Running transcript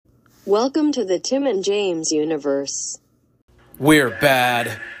Welcome to the Tim and James universe. We're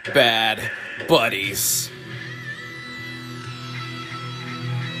bad buddies.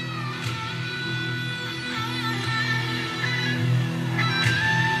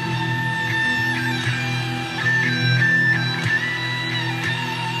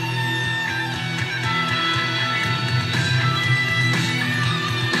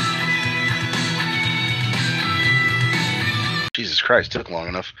 Jesus Christ, took long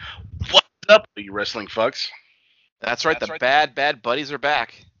enough. What's up, you wrestling fucks? That's right, the bad buddies are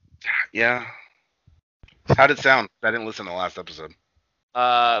back. Yeah. How'd it sound? I didn't listen to the last episode.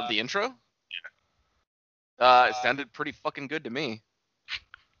 The intro? It sounded pretty fucking good to me.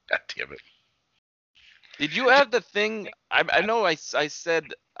 God damn it. Did you add the thing? I know I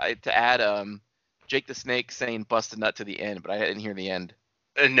said to add Jake the Snake saying "bust a nut" to the end, but I didn't hear the end.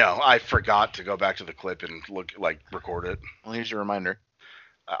 No, I forgot to go back to the clip and record it. Well, here's your reminder.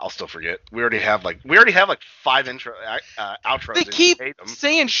 I'll still forget. We already have like 5 outros. They keep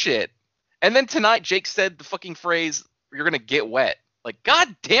saying shit, and then tonight Jake said the fucking phrase "you're gonna get wet." Like,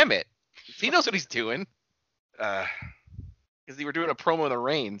 god damn it, he knows what he's doing. Because they were doing a promo in the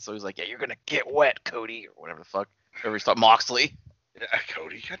rain, so he's like, "Yeah, you're gonna get wet, Cody," or whatever the fuck. Whatever he's thought, Moxley. Yeah,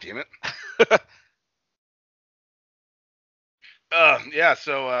 Cody, god damn it.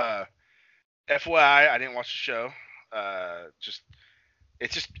 So FYI, I didn't watch the show.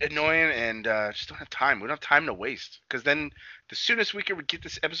 It's just annoying, and just don't have time. We don't have time to waste, because then the soonest we could get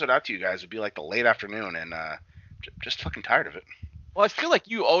this episode out to you guys would be like the late afternoon, and just fucking tired of it. Well, I feel like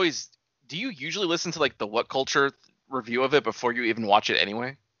you always do. You usually listen to like the What Culture review of it before you even watch it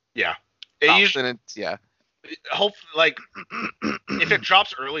anyway? Yeah. Yeah. Hopefully, like, if it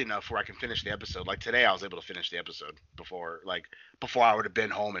drops early enough where I can finish the episode, like today I was able to finish the episode before I would have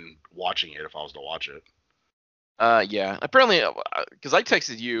been home and watching it if I was to watch it. Yeah. Apparently, because I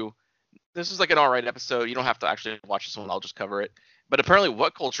texted you, this is like an alright episode. You don't have to actually watch this one. I'll just cover it. But apparently,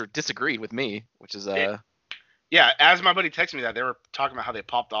 What Culture disagreed with me, which is Yeah, as my buddy texted me that, they were talking about how they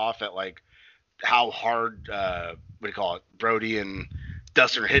popped off at like how hard Brody and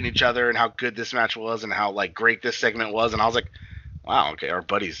Dustin are hitting each other, and how good this match was, and how like great this segment was, and I was like, wow, okay, our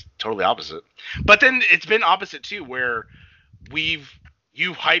buddy's totally opposite. But then it's been opposite too, where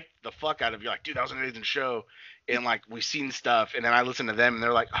you hyped the fuck out of, you're like, dude, that was an amazing show, and like we've seen stuff, and then I listen to them and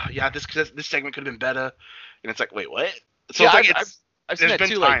they're like, oh yeah, this segment could have been better, and it's like, wait, what? So yeah, it's like I've seen there's that been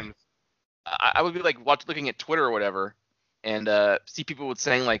too. times. Like, I would be like looking at Twitter or whatever, and see people would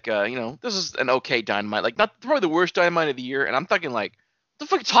saying like, this is an okay Dynamite, like not probably the worst Dynamite of the year, and I'm thinking like, what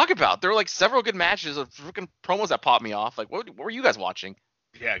the fuck you talk about? There were like several good matches of freaking promos that popped me off. Like, what were you guys watching?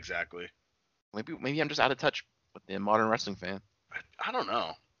 Yeah, exactly. Maybe I'm just out of touch with the modern wrestling fan. I don't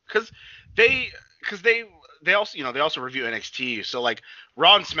know, because they also review NXT, so like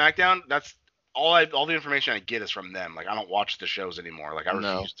Raw and SmackDown, that's all the information I get is from them. Like, I don't watch the shows anymore. Like, I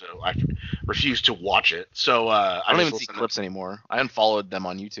refuse to watch it. So I don't even see clips anymore. I unfollowed them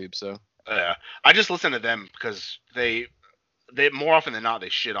on YouTube, so yeah, I just listen to them because they more often than not they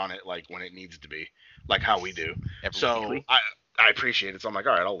shit on it like when it needs to be, like how we do. So I appreciate it. So I'm like,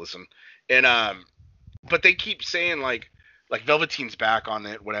 all right, I'll listen. And but they keep saying like Velveteen's back on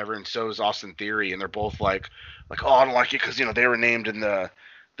it, whatever, and so is Austin Theory, and they're both like, oh, I don't like it because they were named in the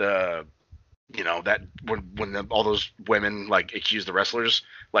that when all those women like accuse the wrestlers,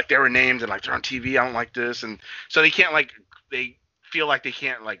 like they were named and like they're on TV. I don't like this, and so they can't they feel like they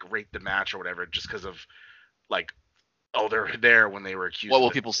can't rate the match or whatever just because of like, oh, they're there when they were accused. What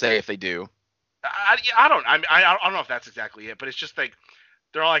will people say if they do? I don't know if that's exactly it, but it's just like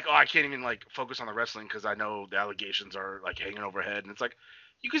they're all like, oh, I can't even focus on the wrestling because I know the allegations are hanging overhead, and it's like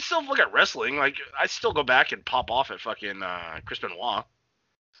you can still look at wrestling. Like, I still go back and pop off at fucking Chris Benoit.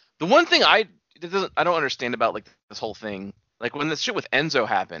 The one thing I don't understand about this whole thing, like when this shit with Enzo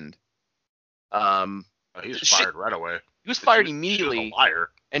happened, he was fired right away. He was fired immediately. She was a liar.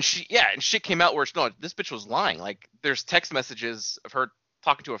 And shit came out where this bitch was lying. Like, there's text messages of her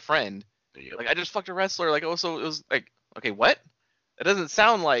talking to a friend. Yep. Like, I just fucked a wrestler. Like, also it was like, okay, what? That doesn't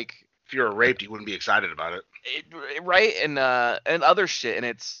sound like. If you were raped, you wouldn't be excited about it. Right, and other shit, and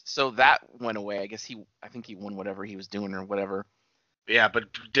it's so that went away. I guess I think he won whatever he was doing or whatever. Yeah,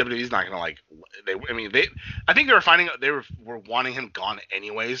 but WWE's not gonna I think they were wanting him gone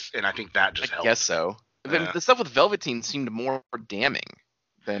anyways, and I think that just helped. I guess so. Yeah. The stuff with Velveteen seemed more damning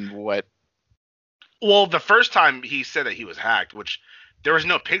than what. Well, the first time he said that he was hacked, which there was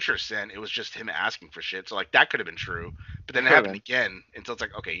no picture sent, it was just him asking for shit. So that could have been true, but then it happened again, and so it's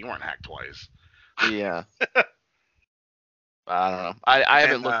like, okay, you weren't hacked twice. Yeah. I don't know. I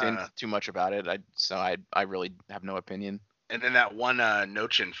haven't looked into too much about it. I really have no opinion. And then that one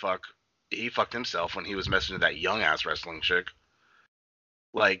no-chin fuck he fucked himself when he was messing with that young ass wrestling chick.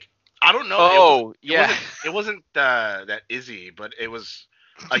 Like, I don't know. Oh, yeah. It wasn't that Izzy, but it was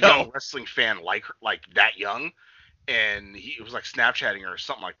a No. young wrestling fan like her, like that young, and he was like Snapchatting her or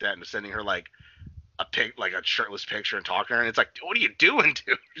something like that, and sending her like a shirtless picture and talking to her, and it's like, what are you doing,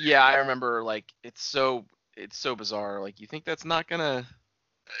 dude? Yeah, I remember. Like, it's so bizarre. Like, you think that's not gonna?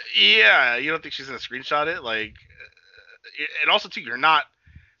 Yeah, you don't think she's gonna screenshot it? Like, and also too, you're not.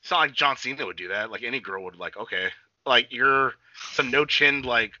 It's not like John Cena would do that. Like any girl would like, okay, like you're some no chin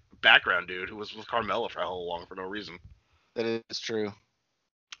like background dude who was with Carmella for how long for no reason. That is true.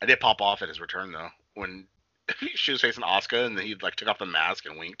 I did pop off at his return though when she was facing Asuka and then he like took off the mask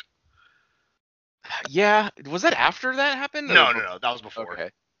and winked. Yeah, was that after that happened? No, that was before. Okay.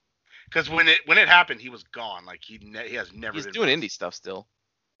 Because when it happened, he was gone. Like he has never. He's been doing indie stuff still.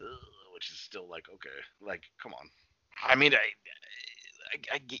 which is still like okay, like come on. I mean,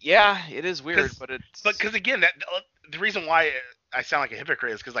 yeah, it is weird, but it's. But because again, that the reason why I sound like a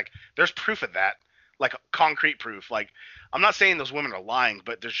hypocrite is because like there's proof of that, like concrete proof. Like I'm not saying those women are lying,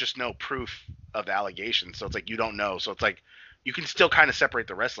 but there's just no proof of the allegations. So it's like you don't know. So it's like you can still kind of separate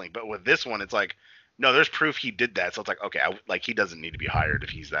the wrestling. But with this one, it's like no, there's proof he did that. So it's like okay, like he doesn't need to be hired if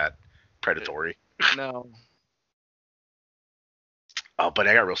he's that predatory. No. Oh, but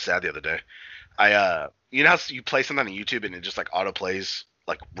I got real sad the other day. You know how you play something on YouTube and it just like auto plays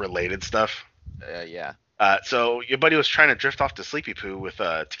like related stuff. Yeah. So your buddy was trying to drift off to Sleepy Poo with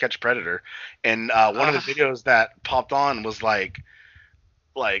To Catch a Predator, and one of the videos that popped on was like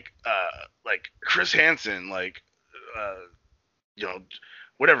Chris Hansen, you know,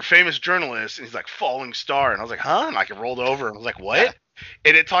 whatever famous journalist, and he's like falling star, and I was like, huh? And like it rolled over, and I was like, what? Yeah.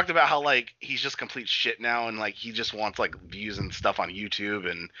 And it talked about how like he's just complete shit now, and like he just wants like views and stuff on YouTube,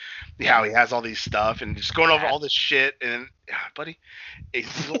 and how he has all these stuff, and just going over all this shit, and buddy,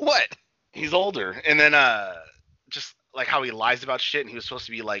 What? he's older, and then just like how he lies about shit, and he was supposed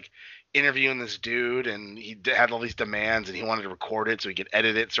to be like interviewing this dude, and he had all these demands, and he wanted to record it so he could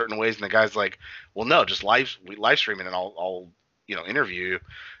edit it certain ways, and the guy's like, well, no, just live stream it, and I'll interview you.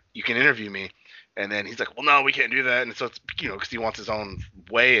 You can interview me. And then he's like, well, no, we can't do that. And so it's, because he wants his own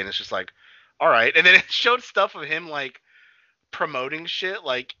way. And it's just like, all right. And then it showed stuff of him like promoting shit.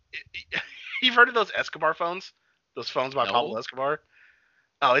 Like, you've heard of those Escobar phones? Those phones by Pablo Escobar?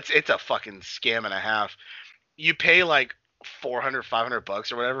 Oh, it's a fucking scam and a half. You pay like $400,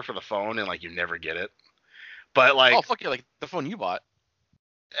 $500 or whatever for the phone, and like you never get it. But like, Oh, fuck yeah, like the phone you bought.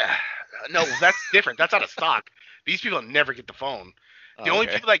 no, that's different. That's out of stock. These people never get the phone. The only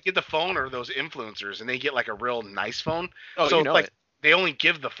people that get the phone are those influencers, and they get like a real nice phone. Oh, so you know like it. they only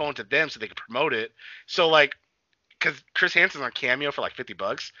give the phone to them so they can promote it. So like, because Chris Hansen's on Cameo for like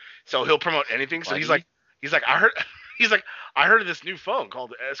 $50, so he'll promote anything. So he's like, I heard of this new phone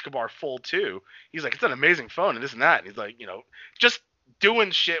called the Escobar Fold 2. He's like, it's an amazing phone and this and that. And he's like, just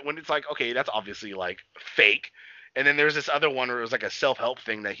doing shit when it's like, okay, that's obviously like fake. And then there's this other one where it was like a self-help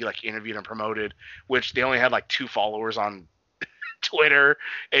thing that he like interviewed and promoted, which they only had like 2 followers on Twitter,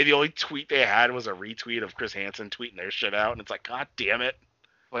 and the only tweet they had was a retweet of Chris Hansen tweeting their shit out, and it's like, god damn it.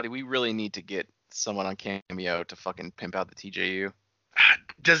 Buddy, we really need to get someone on Cameo to fucking pimp out the TJU.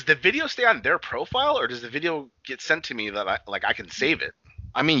 Does the video stay on their profile, or does the video get sent to me that I can save it?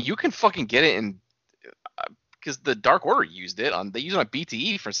 I mean, you can fucking get it in because the Dark Order used it on. They used it on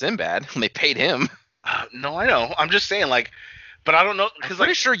BTE for Sinbad when they paid him. No, I know. I'm just saying, like, but I don't know I'm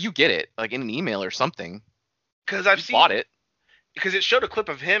pretty sure you get it like in an email or something. Because I've bought it. Because it showed a clip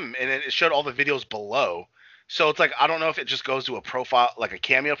of him, and then it showed all the videos below. So it's like, I don't know if it just goes to a profile, like a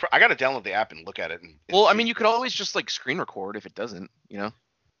Cameo. I got to download the app and look at it. Well, I mean, you could always just like screen record if it doesn't,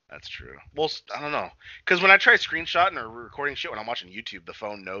 That's true. Well, I don't know. Because when I try screenshotting or recording shit when I'm watching YouTube, the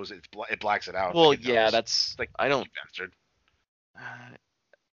phone knows it blacks it out. Well, It yeah, knows. that's like, I don't. Bastard.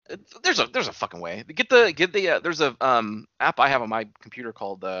 There's a fucking way. Get the there's a app I have on my computer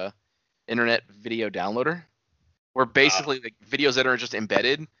called Internet Video Downloader, where basically like videos that are just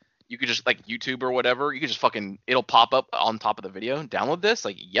embedded, you could just like YouTube or whatever, you could just fucking it'll pop up on top of the video. Download this,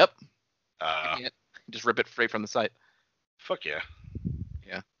 like, yep. Just rip it straight from the site. Fuck yeah.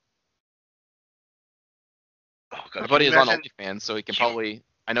 Yeah. Oh, God, My buddy is on imagine- OnlyFans, so he can probably.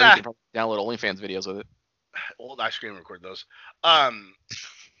 I know he can probably download OnlyFans videos with it. Well, I screen record those. Like,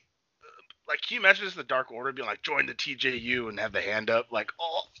 can you imagine this the Dark Order being like, join the TJU and have the hand up? Like,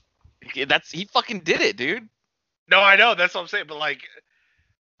 oh. Yeah, he fucking did it, dude. No, I know. That's what I'm saying. But, like,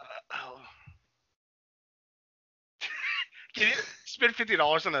 can you spend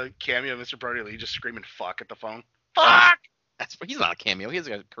 $50 on a cameo of Mr. Brody Lee just screaming fuck at the phone? Fuck! He's not a cameo. He has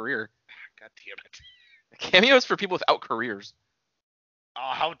a career. God damn it. Cameo is for people without careers.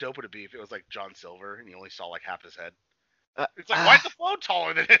 Oh, how dope would it be if it was like John Silver and you only saw like half his head? Uh, It's like, why is the phone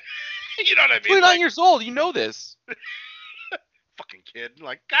taller than it? You know what I mean? 29 years old. You know this. Fucking kid.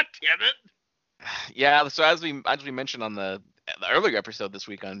 Like, god damn it. Yeah. So as we mentioned on the earlier episode this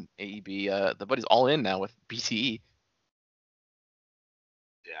week on AEB, the buddy's all in now with BTE.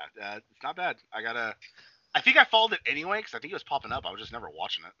 Yeah, it's not bad. I think I followed it anyway because I think it was popping up. I was just never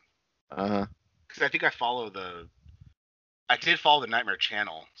watching it. Uh-huh. Because I think I did follow the Nightmare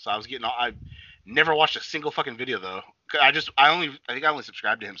channel, so I was getting. I never watched a single fucking video though. I think I only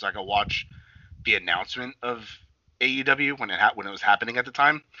subscribed to him so I could watch the announcement of AEW when it was happening at the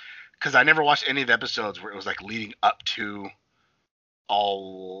time. Because I never watched any of the episodes where it was like leading up to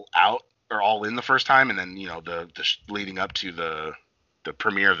All Out or All In the first time, and then the leading up to the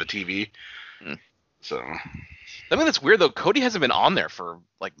premiere of the TV. Mm. So. I mean, that's weird though. Cody hasn't been on there for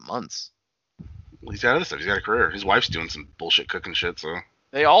like months. Well, he's got other stuff. He's got a career. His wife's doing some bullshit cooking shit. So.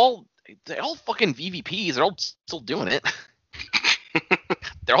 They all fucking VVPs. They're all still doing it.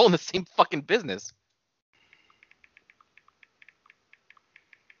 They're all in the same fucking business.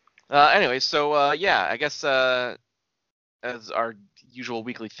 Anyway, so yeah, I guess as our usual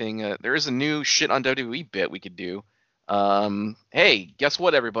weekly thing, there is a new shit on WWE bit we could do. Hey, guess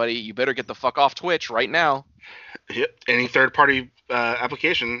what, everybody? You better get the fuck off Twitch right now. Yep. Any third-party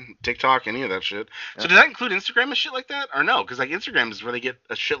application, TikTok, any of that shit. So does that include Instagram and shit like that, or no? Because like Instagram is where they get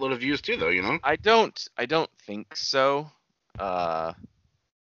a shitload of views too, though. You know. I don't think so. Although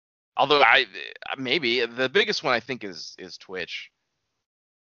maybe the biggest one I think is Twitch.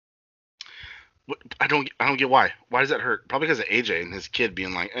 I don't get why. Why does that hurt? Probably because of AJ and his kid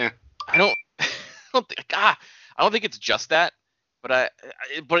being like, eh. I don't think it's just that, but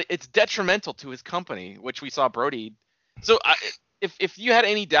it's detrimental to his company, which we saw Brody. So if you had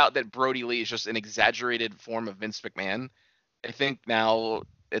any doubt that Brody Lee is just an exaggerated form of Vince McMahon, I think now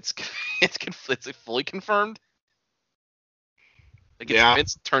it's fully confirmed. Like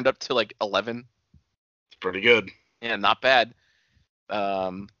Vince turned up to like 11. It's pretty good. Yeah, not bad.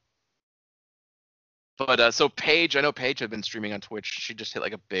 But so Paige, I know Paige had been streaming on Twitch. She just hit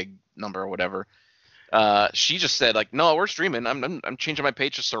like a big number or whatever. She just said like, no, we're streaming. I'm changing my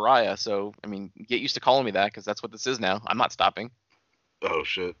page to Soraya. So I mean, get used to calling me that because that's what this is now. I'm not stopping. Oh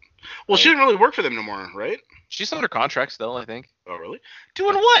shit. Well, she didn't really work for them no more, right? She's under contract still, I think. Oh really?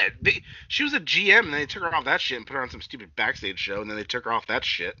 Doing what? She was a GM, and they took her off that shit and put her on some stupid backstage show, and then they took her off that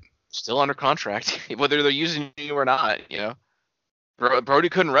shit. Still under contract, whether they're using you or not. You know, Brody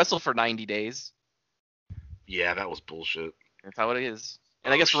couldn't wrestle for 90 days. Yeah, that was bullshit. That's how it is.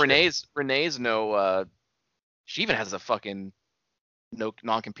 And I guess Renee's no. She even has a fucking no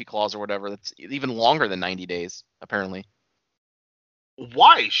non-compete clause or whatever that's even longer than 90 days apparently.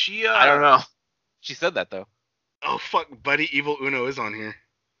 Why? She I don't know. She said that though. Oh fuck, Buddy Evil Uno is on here.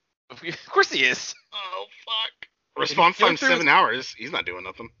 Of course he is. Oh fuck. Response time 7 hours. He's not doing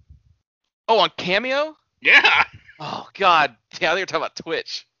nothing. Oh, on Cameo? Yeah. Oh god. Yeah, they were talking about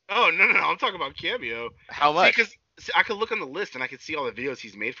Twitch. Oh no, I'm talking about Cameo. How much? Because I could look on the list and I could see all the videos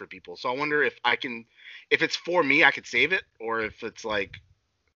he's made for people. So I wonder if it's for me, I could save it, or if it's like,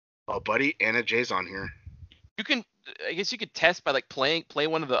 oh, Buddy, Anna Jay's on here. I guess you could test by like play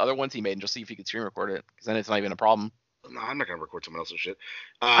one of the other ones he made and just see if you could screen record it, because then it's not even a problem. No, I'm not gonna record someone else's shit.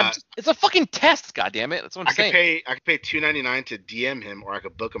 It's a fucking test, goddammit. That's what I'm saying. I could pay $2.99 to DM him, or I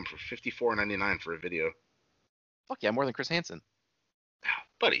could book him for $54.99 for a video. Fuck yeah, more than Chris Hansen.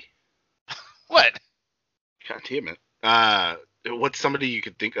 Buddy. What? God damn it. What's somebody you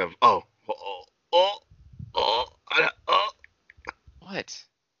could think of? What?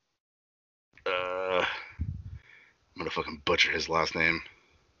 I'm gonna fucking butcher his last name.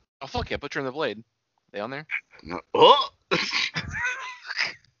 Oh fuck yeah, Butcher and the Blade. They on there? No. Oh!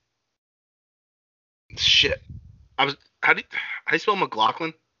 Shit. How do you spell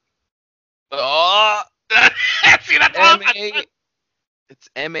McLaughlin? Oh! See, that's what it's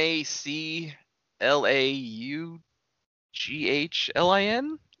MacLaughlin?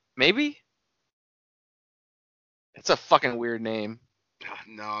 Maybe? It's a fucking weird name.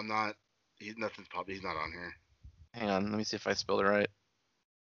 No, I'm not. He's not on here. Hang on, let me see if I spelled it right.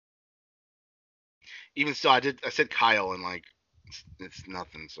 Even so, I said Kyle, and like, it's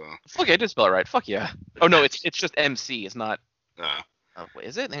nothing. So. Fuck yeah, I did spell it right. Fuck yeah. Oh no, it's just MC. It's not. Oh, wait,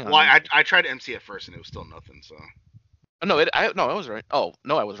 is it? Hang on. Well, I tried MC at first, and it was still nothing. So. Oh no, I was right. Oh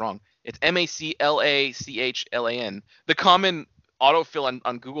no, I was wrong. It's MacLachlan. The common autofill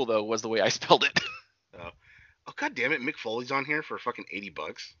on Google though was the way I spelled it. Oh god damn it, Mick Foley's on here for fucking $80.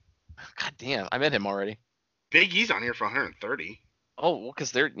 God damn, I met him already. Big E's on here for $130. Oh, well,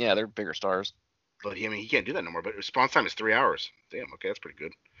 because they're bigger stars. But I mean, he can't do that no more. But response time is 3 hours. Damn. Okay, that's pretty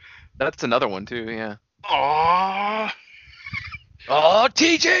good. That's another one too. Yeah. Aww. Oh,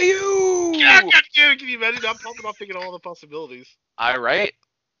 TJU! Yeah, God damn it, can you imagine? I'm popping off thinking of all the possibilities. All right.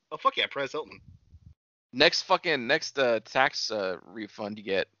 Oh, fuck yeah, Perez Hilton. Next tax refund you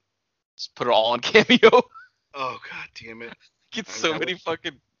get, just put it all on Cameo. Oh, god damn it. Get so many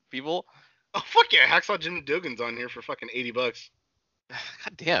fucking people. Oh, fuck yeah, Hacksaw Jim Duggan's on here for fucking $80.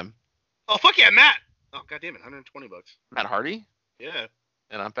 God damn. Oh, fuck yeah, Matt. Oh, god damn it, $120. Matt Hardy? Yeah.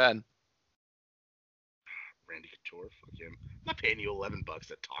 Yeah, not bad. Randy Couture, fuck him. I'm not paying you $11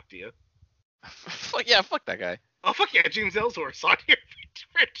 to talk to you. Fuck yeah, fuck that guy. Oh, fuck yeah, James Ellsworth's on here.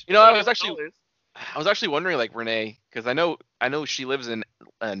 You know, I was actually wondering, like, Renee, because I know she lives in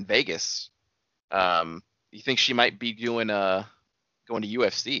Vegas. You think she might be doing going to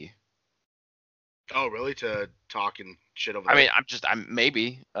UFC? Oh, really? To talk and shit over I there? mean, I'm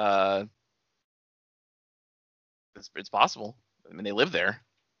maybe. It's possible. I mean, they live there.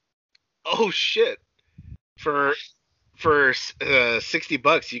 Oh, shit. For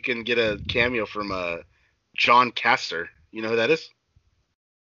 $60, you can get a cameo from John Castor. You know who that is?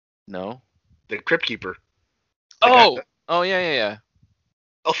 No. The Crypt Keeper. Oh yeah.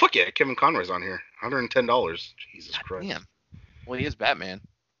 Oh, fuck yeah, Kevin Conroy's on here. $110. Jesus Christ. Damn. Well, he is Batman.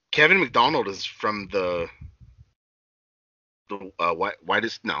 Kevin McDonald is from the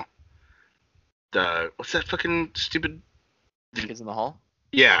whitest. No. What's that fucking stupid? Kids in the Hall.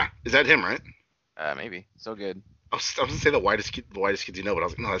 Yeah, is that him, right? Maybe. So good. I was gonna say the whitest kids you know, but I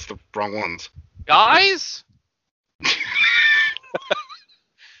was like, no, that's the wrong ones. Guys.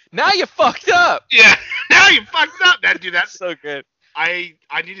 Now you fucked up. Yeah, now you fucked up. That dude, that's so good. I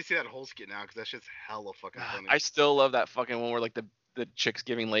need to see that whole skit now because that shit's hella fucking funny. I still love that fucking one where like the chick's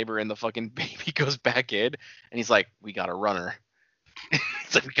giving labor and the fucking baby goes back in and he's like, we got to run her.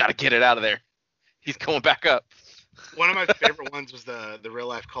 It's like, we got to get it out of there. He's going back up. One of my favorite ones was the real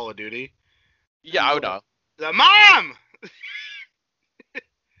life Call of Duty. Yeah, I would know. The mom!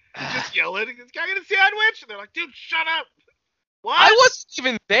 Just yelling, this guy get a sandwich? And they're like, dude, shut up. What? I wasn't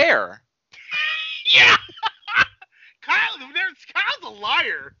even there. Yeah! Kyle's a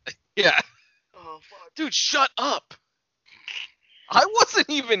liar. Yeah. Oh, fuck. Dude, shut up. I wasn't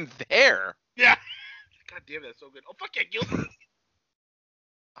even there. Yeah. God damn, that's so good. Oh, fuck yeah, Gilbert.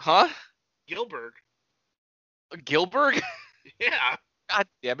 Huh? Gilbert. Gilbert? Yeah. God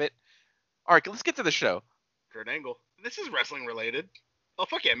damn it. All right, let's get to the show. Kurt Angle. This is wrestling related. Oh,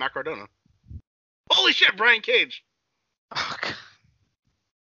 fuck yeah, Matt Cardona. Holy shit, Brian Cage. Oh, God.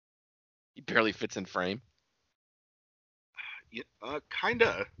 He barely fits in frame. Yeah,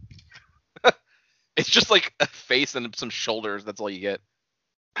 kinda. It's just like a face and some shoulders. That's all you get.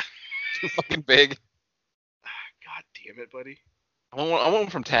 Too fucking big. God damn it, buddy. I want one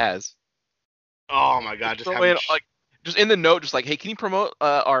from Taz. Oh my god, just just in the note, just like, hey, can you promote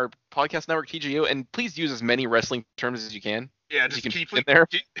our podcast network TGU and please use as many wrestling terms as you can. Yeah, just can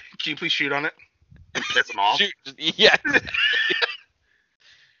you please shoot on it and piss them off? Yeah.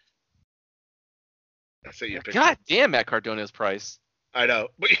 That's it. You God damn, Matt Cardona's price. I know,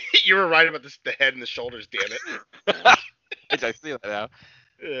 but you were right about the head and the shoulders. Damn it. I see that now.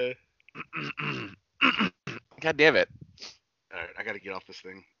 Yeah. God damn it. All right, I gotta get off this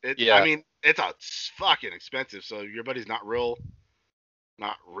thing. Yeah. I mean, it's fucking expensive, so your buddy's not real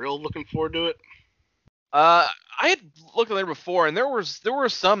looking forward to it. I had looked at there before, and there were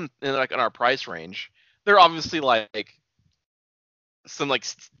some in our price range. They're obviously like some like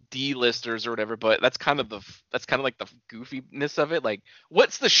D-listers or whatever, but that's kind of like the goofiness of it. Like,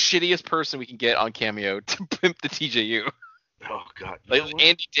 what's the shittiest person we can get on Cameo to pimp the TJU? Oh god, like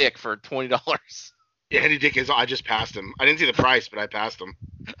Andy Dick for $20. Yeah, Andy Dick is. I just passed him. I didn't see the price, but I passed him.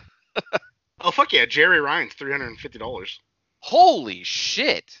 Oh fuck yeah, Jerry Ryan's $350. Holy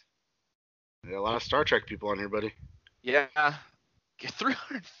shit! Yeah, a lot of Star Trek people on here, buddy. Yeah,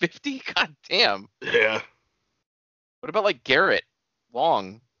 350. God damn. Yeah. What about like Garrett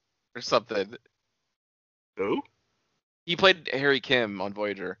Long or something? Who? He played Harry Kim on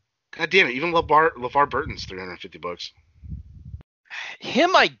Voyager. God damn it! Even LeVar Burton's $350.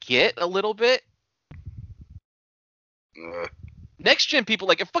 Him, I get a little bit. Next gen people,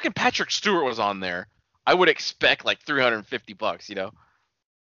 like if fucking Patrick Stewart was on there, I would expect like $350, you know?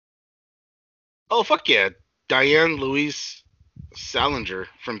 Oh fuck yeah, Diane Louise Salinger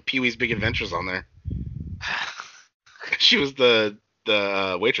from Pee Wee's Big Adventures on there. She was the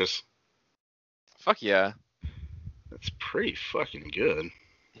waitress. Fuck yeah. That's pretty fucking good.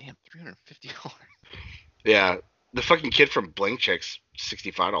 Damn, $350. Yeah, the fucking kid from Blank Check's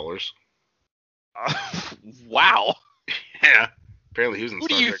 $65. Wow. Yeah. Apparently he was in Who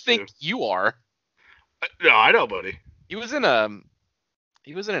Star do you Trek think too. you are? No, I know, buddy. He was in an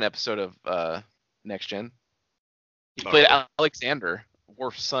episode of Next Gen. He Oh, played really? Alexander,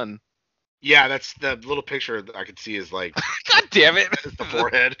 Worf's son. Yeah, that's the little picture that I could see is like God damn it! is the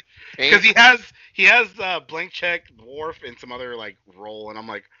forehead Paint. because he has blank check, Worf, and some other like role, and I'm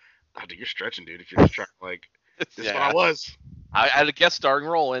like, oh, dude, you're stretching, dude. If you're just trying to like, this is what I was. I had a guest starring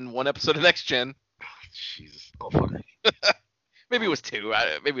role in one episode of Next Gen. Oh, Jesus. Oh fuck. Maybe it was two.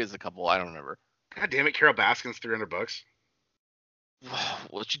 Maybe it was a couple. I don't remember. God damn it, Carol Baskin's $300.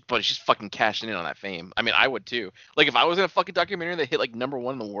 Well, but she's fucking cashing in on that fame. I mean, I would too. Like, if I was in a fucking documentary that hit like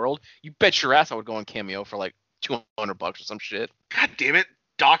 #1 in the world, you bet your ass I would go on Cameo for like $200 or some shit. God damn it,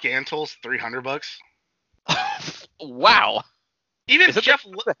 Doc Antle's $300. Wow. Even Is it Jeff,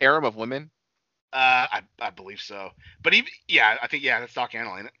 the harem of women? I believe so. But even I think that's Doc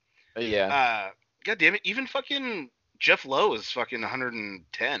Antle, ain't it? Yeah. God damn it, even fucking Jeff Lowe is fucking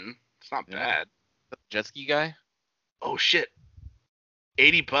 110. It's not Yeah. bad. Jet ski guy. Oh shit,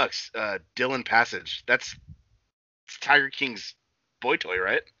 $80. Dylan Passage. It's Tiger King's boy toy,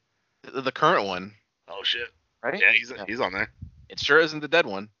 right? The current one, Oh shit. right? Yeah, he's on there. It sure isn't the dead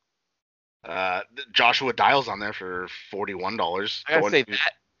one. Joshua Dial's on there for $41. I gotta say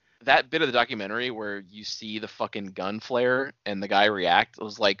that bit of the documentary where you see the fucking gun flare and the guy react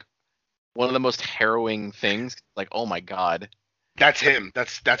was like one of the most harrowing things. Like, oh my god. That's him.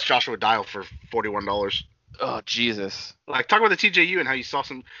 That's Joshua Dial for $41. Oh Jesus. Like, talk about the TJU and how you saw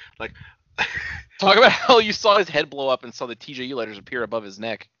some like. Talk about how you saw his head blow up and saw the TJU letters appear above his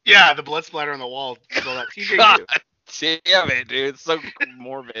neck. Yeah, the blood splatter on the wall. So that TJU. God damn it, dude. It's so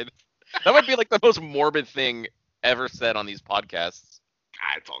morbid. That might be like the most morbid thing ever said on these podcasts.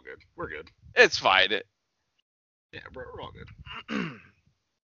 It's all good. We're good. It's fine. Yeah, bro, we're all good.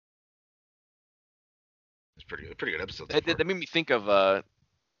 It's pretty good episode. So far. That made me think of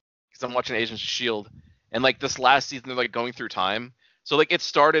because I'm watching Agents of Shield, and like this last season they're like going through time. So like it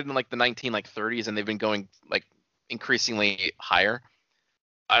started in like the 1930s, and they've been going like increasingly higher.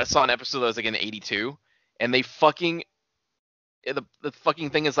 I saw an episode that was like in '82, and they fucking the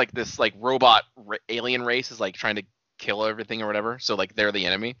fucking thing is like this like robot alien race is like trying to kill everything or whatever. So like they're the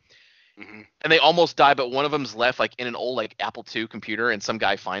enemy. Mm-hmm. And they almost die, but one of them's left like in an old like Apple II computer, and some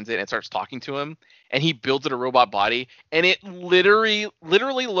guy finds it and starts talking to him, and he builds it a robot body, and it literally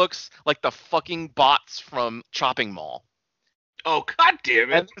looks like the fucking bots from Chopping Mall. Oh god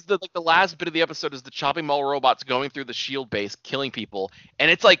damn it! And this is the last bit of the episode is the Chopping Mall robots going through the Shield base, killing people,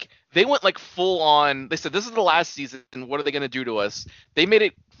 and it's like they went like full on. They said this is the last season. What are they gonna do to us? They made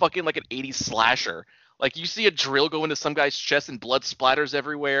it fucking like an '80s slasher. Like you see a drill go into some guy's chest and blood splatters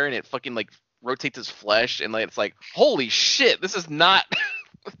everywhere, and it fucking like rotates his flesh, and like it's like holy shit, this is not.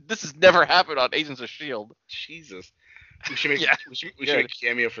 This has never happened on Agents of Shield. Jesus. We should make Yeah. we should make a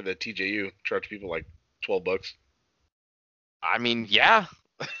cameo for the TJU. Charge people like $12. I mean, yeah,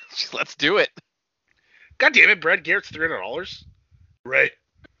 let's do it. God damn it, Brad Garrett's $300. Right.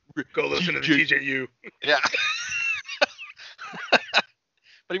 Go listen to the TJU. Yeah.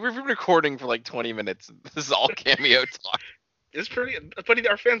 But we've been recording for like 20 minutes. This is all cameo talk. It's pretty funny.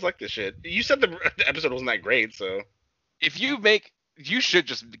 Our fans like this shit. You said the episode wasn't that great, so. If you should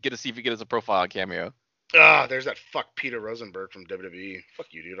just see if you get as a profile on Cameo. There's that fuck Peter Rosenberg from WWE. Fuck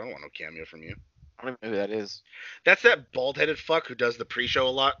you, dude. I don't want no cameo from you. I don't know who that is. That's that bald-headed fuck who does the pre-show a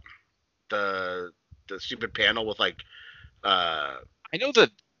lot. The stupid panel with like. I know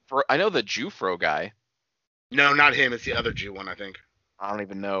the Jufro guy. No, not him. It's the other Jew one, I think. I don't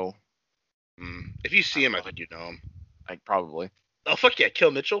even know. If you see him, I think you know him. Like probably. Oh fuck yeah, Kill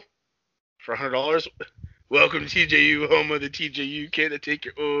Mitchell for $100. Welcome to TJU, home of the TJU. Can I take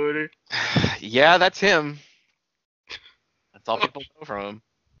your order? Yeah, that's him. That's all people know from him.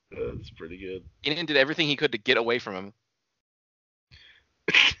 That's pretty good. Ian did everything he could to get away from him.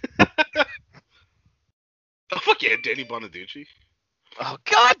 Oh fuck yeah, Danny Bonaducci. Oh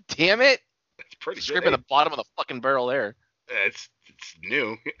god damn it! That's pretty Scraping good. the bottom of the fucking barrel there. It's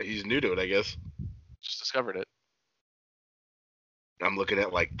new. He's new to it, I guess. Just discovered it. I'm looking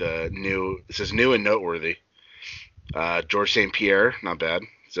at like the new. This is new and noteworthy. George St. Pierre, not bad.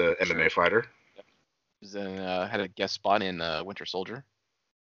 He's a MMA fighter. He's had a guest spot in Winter Soldier.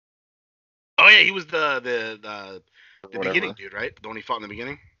 Oh yeah, he was the Whatever. beginning dude, right? The one he fought in the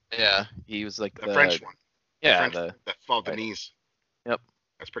beginning. Yeah, he was like The French one. Yeah, French, that fought the right. knees. Yep.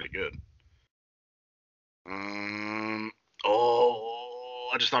 That's pretty good. Oh,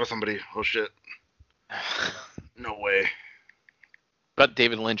 I just thought of somebody. Oh shit. No way. But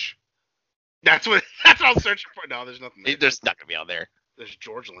David Lynch. That's what I was searching for. No, there's nothing there. There's not gonna be on there. There's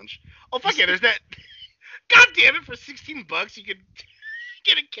George Lynch. Oh fuck yeah, there's that. God damn it! For $16, you could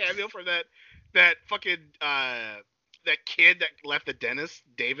get a cameo from that that fucking that kid that left the dentist,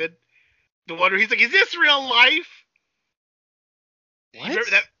 David, the one where he's like, "Is this real life?" What? You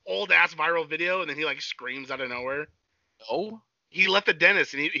remember that old ass viral video, and then he like screams out of nowhere. No. He left the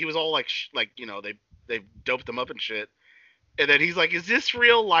dentist, and he was all like, you know, they doped him up and shit. And then he's like, "Is this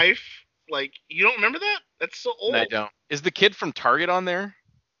real life?" Like, you don't remember that? That's so old. No, I don't. Is the kid from Target on there?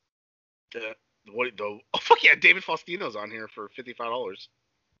 Oh fuck yeah, David Faustino's on here for $55. Oh,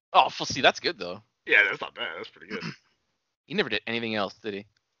 well, see, that's good though. Yeah, that's not bad. That's pretty good. He never did anything else, did he?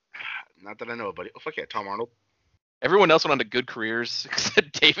 Not that I know, buddy. Oh fuck yeah, Tom Arnold. Everyone else went on to good careers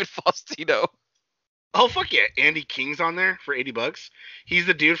except David Faustino. Oh fuck yeah, Andy King's on there for $80. He's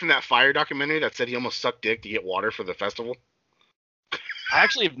the dude from that Fire documentary that said he almost sucked dick to get water for the festival. I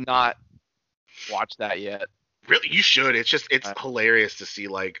actually have not watched that yet. Really, you should. It's hilarious to see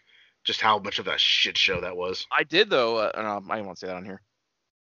like just how much of a shit show that was. I did though. No, I won't say that on here.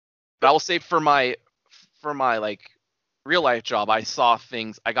 But I will say for my like real life job, I saw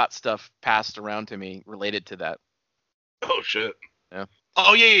things. I got stuff passed around to me related to that. Oh shit. Yeah.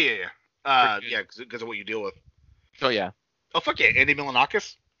 Oh yeah. Yeah, because of what you deal with. Oh yeah. Oh fuck yeah, Andy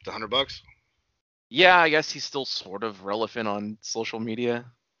Milonakis. It's $100. Yeah, I guess he's still sort of relevant on social media.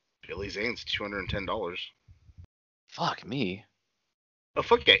 Billy Zane's $210. Fuck me. Oh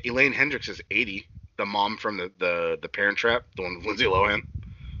fuck yeah, Elaine Hendricks is $80. The mom from the Parent Trap, the one with Lindsay Lohan.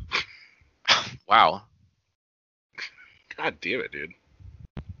 Wow. God damn it, dude.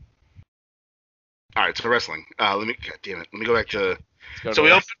 All right, so wrestling. God damn it. Let me go back to. So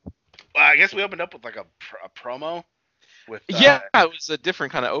we opened. I guess we opened up with like a promo. With yeah, it was a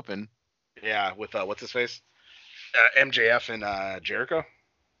different kind of open. Yeah, with what's his face, MJF and Jericho.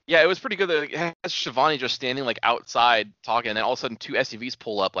 Yeah, it was pretty good. It has Shivani just standing like outside talking, and then all of a sudden two SUVs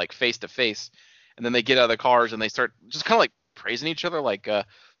pull up like face to face, and then they get out of the cars and they start just kind of like praising each other, like, the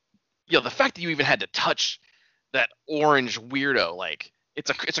fact that you even had to touch that orange weirdo, like it's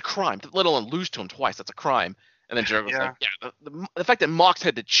a crime. Let alone lose to him twice, that's a crime. And then Jericho's like, yeah, the fact that Mox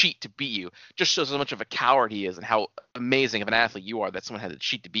had to cheat to beat you just shows how much of a coward he is and how amazing of an athlete you are that someone had to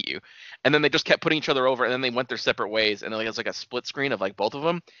cheat to beat you. And then they just kept putting each other over, and then they went their separate ways, and then it was like a split screen of like both of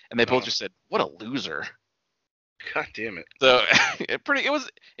them, and they both just said, "What a loser." God damn it. So it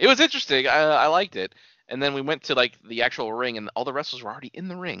was interesting. I liked it. And then we went to like the actual ring, and all the wrestlers were already in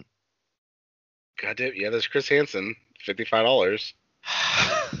the ring. God damn, yeah, there's Chris Hansen, $55.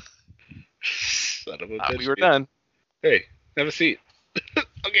 Son of a bitch. We were done. Hey, have a seat.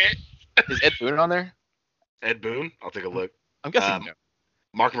 Okay. Is Ed Boon on there? Ed Boon? I'll take a look. I'm guessing no.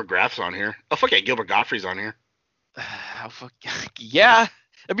 Mark McGrath's on here. Oh, fuck yeah, Gilbert Gottfried's on here. Yeah.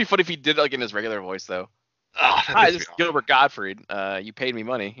 It'd be funny if he did it like in his regular voice, though. Oh, Hi, this is Gilbert Gottfried. You paid me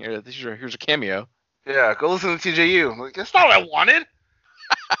money. Here's a cameo. Yeah, go listen to TJU. Like, that's not what I wanted.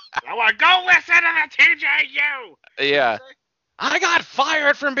 I want to go listen to the TJU. Yeah. I got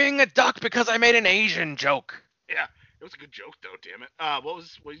fired from being a duck because I made an Asian joke. Yeah, it was a good joke though. Damn it. What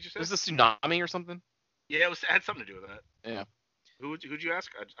did you say? Was this tsunami or something? Yeah, it had something to do with that. Yeah. Who'd you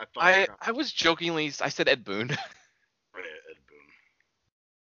ask? I thought I was jokingly. I said Ed Boon. Ed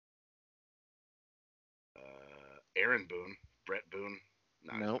Boon. Aaron Boone. Brett Boone.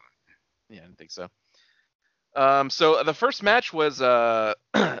 Nope. Yeah, I didn't think so. So the first match was the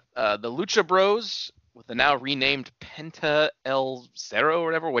Lucha Bros with the now renamed Penta El Zero or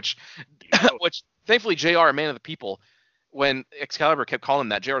whatever, which thankfully JR, a man of the people, when Excalibur kept calling him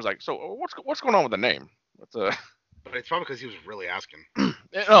that, JR was like, so what's going on with the name? But it's probably because he was really asking.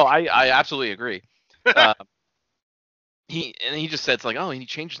 No, I absolutely agree. He just said it's like, oh, and he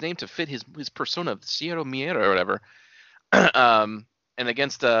changed his name to fit his persona of Cierro Miedo or whatever. And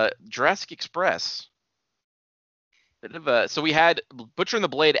against Jurassic Express. So we had Butcher and the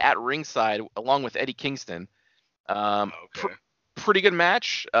Blade at ringside along with Eddie Kingston. Okay. Pretty good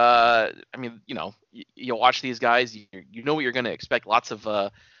match. I mean, you watch these guys, you know what you're going to expect. Lots of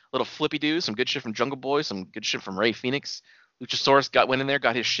little flippy doos, some good shit from Jungle Boy, some good shit from Ray Phoenix. Luchasaurus went in there,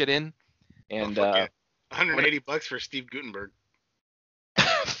 got his shit in, and $180 for Steve Guttenberg.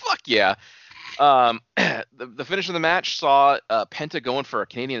 Fuck yeah. The finish of the match saw Penta going for a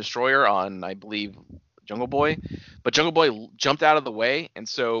Canadian Destroyer on, I believe, Jungle Boy, but Jungle Boy jumped out of the way, and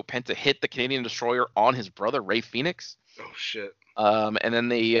so Penta hit the Canadian Destroyer on his brother Ray Phoenix. Oh shit. And then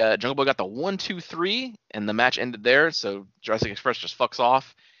the Jungle Boy got the 1-2-3, and the match ended there. So Jurassic Express just fucks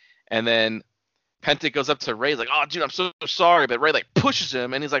off, and then Penta goes up to Ray, he's like, "Oh, dude, I'm so sorry," but Ray like pushes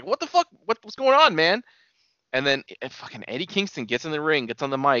him, and he's like, "What the fuck? What's going on, man?" And then fucking Eddie Kingston gets in the ring, gets on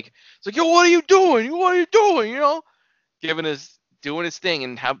the mic. It's like, "Yo, what are you doing? What are you doing?" Doing his thing,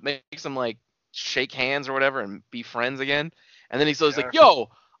 and makes him like shake hands or whatever and be friends again. And then he's always like, "Yo,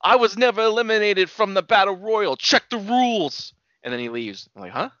 I was never eliminated from the Battle Royal. Check the rules. And then he leaves. I'm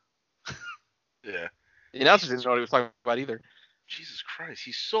like, huh? Yeah. The announcer didn't know what he was talking about either. Jesus Christ,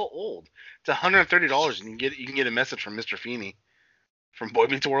 he's so old. It's $130, and you can get a message from Mr. Feeney from Boy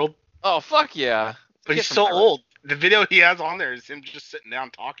Meets World. Oh, fuck yeah. But he's so old. The video he has on there is him just sitting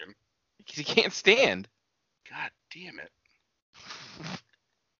down talking. Because he can't stand. God damn it.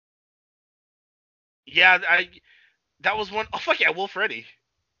 Yeah, that was one. Oh fuck yeah, Wolf Ready.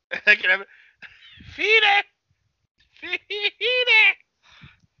 I can have it. Feed it.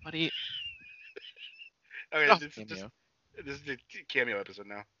 Buddy. Okay, this is the cameo episode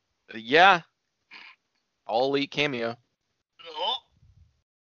now. Yeah. All elite cameo. Oh.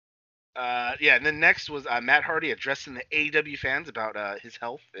 Yeah, and then next was Matt Hardy addressing the AEW fans about his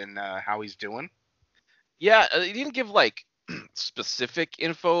health and how he's doing. Yeah, he didn't give like specific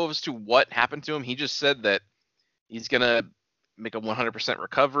info as to what happened to him. He just said that he's gonna make a 100%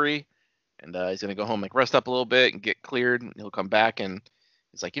 recovery, and he's gonna go home, like rest up a little bit and get cleared. And he'll come back, and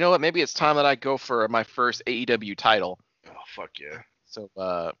he's like, you know what? Maybe it's time that I go for my first AEW title. Oh fuck yeah!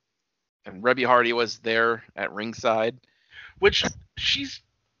 So, and Rebby Hardy was there at ringside. Which she's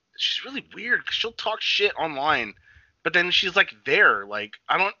really weird because she'll talk shit online, but then she's like there. Like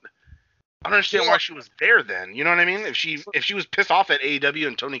I don't understand why she was there then. You know what I mean? If she was pissed off at AEW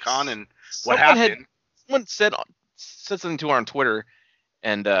and Tony Khan and what happened. Someone said something to her on Twitter,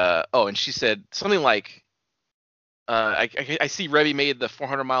 and and she said something like, I see Rebby made the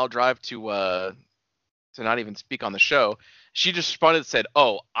 400-mile drive to not even speak on the show. She just responded and said,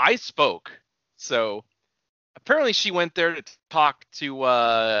 "Oh, I spoke." So apparently she went there to talk to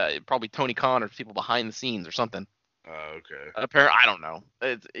probably Tony Khan or people behind the scenes or something. Okay. Apparently, I don't know.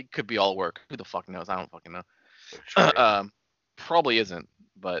 It could be all work. Who the fuck knows? I don't fucking know. Probably isn't,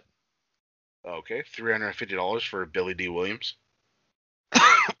 but. Okay, $350 for Billy D. Williams.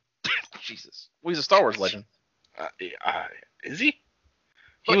 Jesus. Well, he's a Star Wars legend. Is he?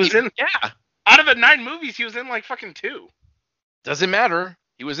 He was in. Yeah. Out of the 9 movies, he was in like fucking 2. Doesn't matter.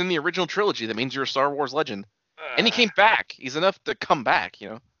 He was in the original trilogy. That means you're a Star Wars legend. And he came back. He's enough to come back, you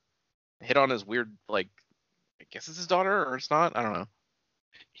know. Hit on his weird, like, I guess it's his daughter, or it's not. I don't know.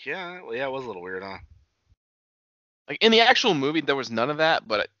 Yeah, it was a little weird, huh? Like in the actual movie, there was none of that.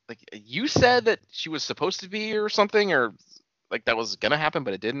 But like you said that she was supposed to be or something, or like that was gonna happen,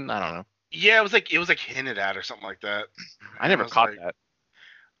 but it didn't. I don't know. Yeah, it was like hinted at or something like that. I never caught that.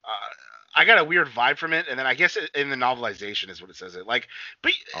 I got a weird vibe from it, and then I guess in the novelization is what it says.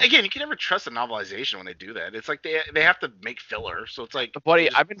 But again, you can never trust a novelization when they do that. It's like they have to make filler, so it's like. Buddy,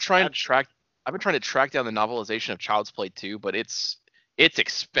 I've been trying to track down the novelization of Child's Play 2, but it's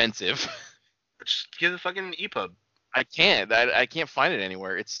expensive. Just get the fucking EPUB. I can't. I can't find it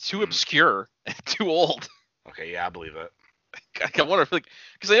anywhere. It's too obscure and too old. Okay, yeah, I believe it. I wonder if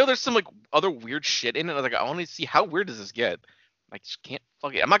because I know there's some like other weird shit in it. Like I want to see how weird does this get. I just can't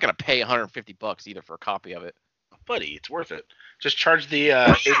fuck it. I'm not gonna pay $150 either for a copy of it. Buddy, it's worth it. Just charge the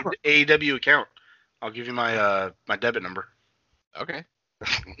AEW account. I'll give you my my debit number. Okay.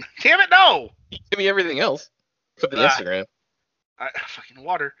 Damn it, no! Give me everything else. Put the Instagram. Fucking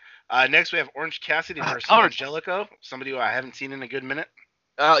water. Next we have Orange Cassidy versus Angelico, somebody who I haven't seen in a good minute.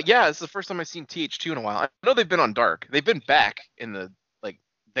 Yeah, it's the first time I've seen TH2 in a while. I know they've been on Dark. They've been back in the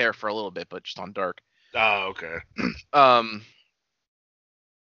there for a little bit, but just on Dark. Oh, okay.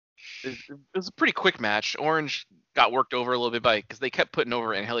 It was a pretty quick match. Orange got worked over a little bit because they kept putting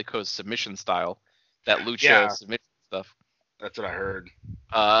over Angelico's submission style, that lucha submission stuff. That's what I heard.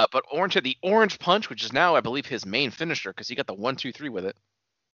 But Orange had the Orange Punch, which is now, I believe, his main finisher because he got the 1-2-3 with it.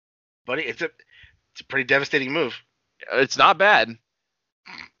 Buddy, it's a pretty devastating move. It's not bad.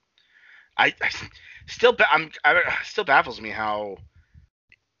 I still baffles me how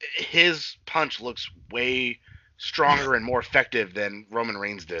his punch looks way stronger and more effective than Roman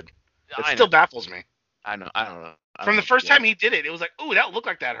Reigns did. It still baffles me. I know. I don't know. From the first time he did it, it was like, ooh, that looked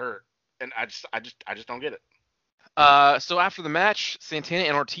like that hurt, and I just don't get it. So after the match, Santana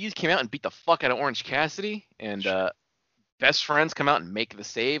and Ortiz came out and beat the fuck out of Orange Cassidy, and Best Friends come out and make the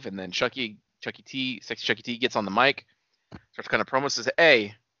save, and then Sexy Chucky T gets on the mic, starts kind of promo, says,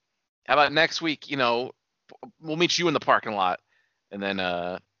 "Hey, how about next week? You know, we'll meet you in the parking lot." And then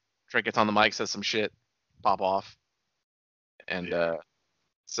Drake gets on the mic, says some shit, pop off, and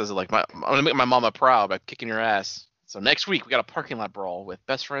says like, I'm gonna make my mama proud by kicking your ass. So next week we got a parking lot brawl with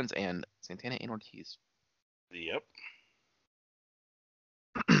Best Friends and Santana and Ortiz. Yep.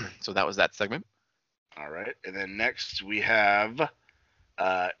 So that was that segment. All right, and then next we have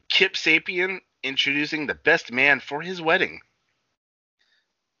Kip Sapien introducing the best man for his wedding.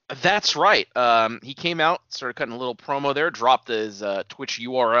 That's right. He came out, started cutting a little promo there, dropped his Twitch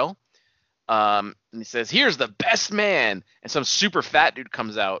URL, and he says, "Here's the best man," and some super fat dude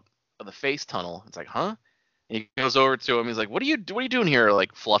comes out of the face tunnel. It's like, huh? And he goes over to him. He's like, "What are you doing here,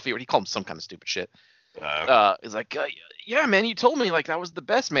 like Fluffy?" Or he called him some kind of stupid shit. He's like, "Yeah, man, you told me like that was the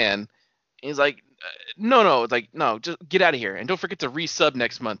best man." And he's like, No, it's like, no, just get out of here, and don't forget to resub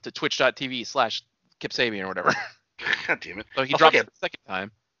next month to twitch.tv/Kip Sabian or whatever. God damn it. So he drops it the second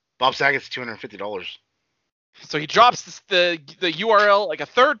time. Bob Saget's $250. So he drops the URL like a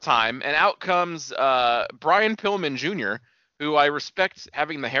third time, and out comes Brian Pillman Jr., who I respect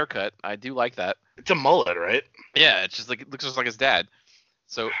having the haircut. I do like that. It's a mullet, right? Yeah, it's just like it looks just like his dad.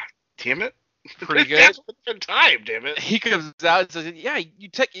 So damn it. Pretty good. That's the time, damn it. He comes out and says, "Yeah, you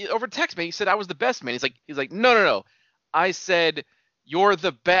over text, man. You said I was the best, man." He's like, no. I said you're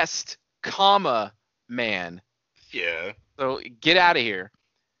the best, comma, man. Yeah. So get out of here.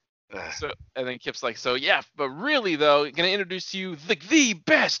 So and then Kip's like, "So yeah, but really though, gonna introduce to you the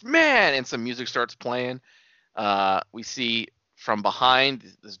best man," and some music starts playing. We see from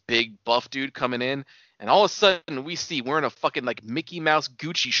behind this big buff dude coming in, and all of a sudden we see wearing a fucking like Mickey Mouse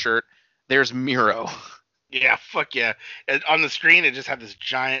Gucci shirt. There's Miro. Yeah, fuck yeah. And on the screen, it just had this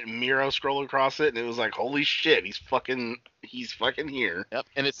giant Miro scroll across it, and it was like, holy shit, he's fucking here. Yep,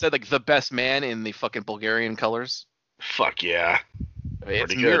 and it said like the best man in the fucking Bulgarian colors. Fuck yeah.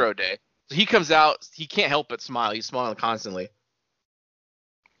 It's Miro Day. So he comes out, he can't help but smile. He's smiling constantly.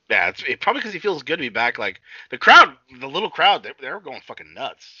 Yeah, it's probably because he feels good to be back. Like the crowd, the little crowd, they were going fucking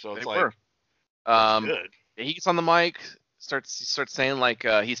nuts. So it's like, good. He gets on the mic. Starts saying like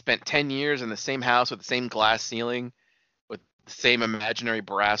he spent 10 years in the same house with the same glass ceiling with the same imaginary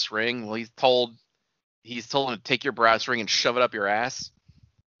brass ring. Well, he's told him to take your brass ring and shove it up your ass.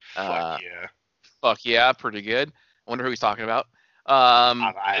 Fuck yeah. Fuck yeah, pretty good. I wonder who he's talking about. I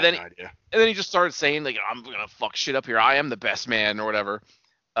have no idea. And then he just started saying like, "I'm gonna fuck shit up here. I am the best man," or whatever.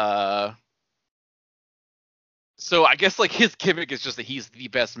 So I guess like his gimmick is just that he's the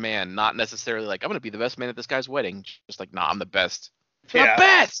best man, not necessarily like I'm gonna be the best man at this guy's wedding. Just like, nah, I'm the best. Yeah. The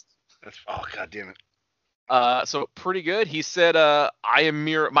best. Oh god damn it. So pretty good. He said, "I am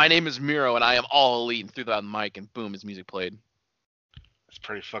Miro. My name is Miro, and I am all elite." And threw that on the mic, and boom, his music played. That's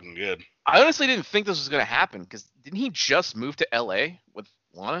pretty fucking good. I honestly didn't think this was gonna happen because didn't he just move to L.A. with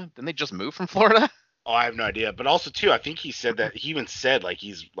Lana? Didn't they just move from Florida? Oh, I have no idea. But also too, I think he said that he even said like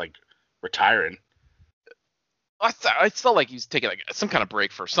he's like retiring. I felt like he was taking like some kind of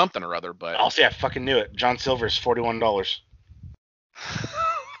break for something or other, but Also, I fucking knew it. John Silver is $41.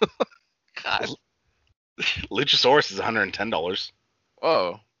 God. Luchasaurus is $110.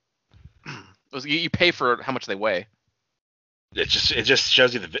 Whoa. You pay for how much they weigh. It just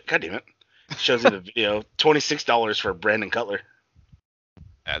shows you the god damn it. It shows you the video. $26 for Brandon Cutler.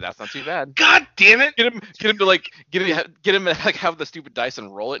 That's not too bad. God damn it! Get him to like get him to like have the stupid dice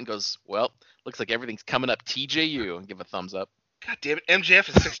and roll it and goes, well, looks like everything's coming up TJU, and give a thumbs up. God damn it! MJF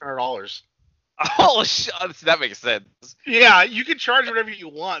is $600. Oh shit! That makes sense. Yeah, you can charge whatever you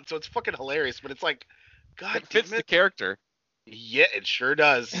want, so it's fucking hilarious. But it's like, God, it fits the character. Yeah, it sure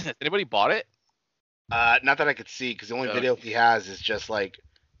does. Has anybody bought it? Not that I could see, because the only video he has is just like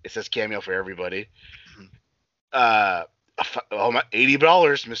it says cameo for everybody. Oh my, $80,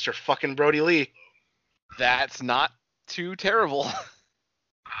 Mr. fucking Brody Lee. That's not too terrible. I'm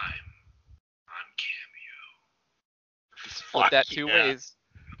cameo. Just flip that two ways.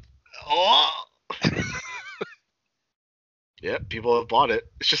 Oh. Yeah, people have bought it.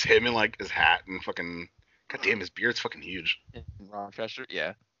 It's just him in like his hat and fucking. God damn, his beard's fucking huge. Ron Chester,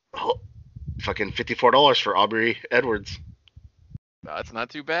 yeah. Oh, fucking $54 for Aubrey Edwards. That's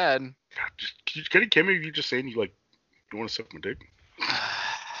not too bad. God, can you get a cameo? You just saying you like. You want to suck my dick?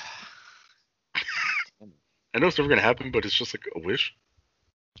 I know it's never gonna happen, but it's just like a wish.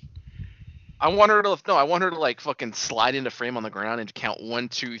 I want her to like fucking slide into frame on the ground and count 1,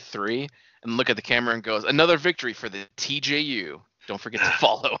 2, 3, and look at the camera and goes, "Another victory for the TJU. Don't forget to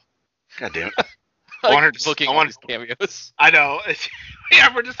follow." God damn it! I want her to booking all these cameos. I know.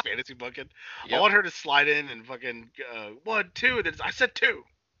 Yeah, we're just fantasy booking. Yep. I want her to slide in and fucking 1, 2, and then I said 2.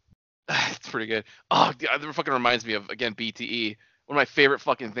 It's pretty good. Oh, that fucking reminds me of, again, BTE. One of my favorite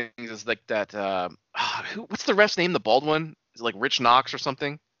fucking things is like that. What's the ref's name? The bald one? Is it like Rich Knox or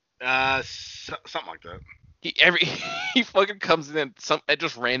something? Something like that. He fucking comes in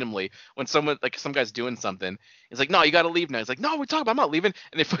just randomly when some guy's doing something. He's like, "No, you gotta leave now." He's like, "No, we're talking about I'm not leaving."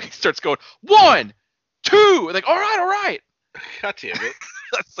 And they fucking starts going 1, 2. Like, all right. God damn it.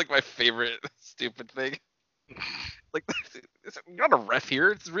 That's like my favorite stupid thing. Like, you're not a ref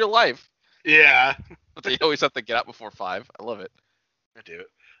here. It's real life. Yeah. But they always have to get out before 5. I love it. God damn it.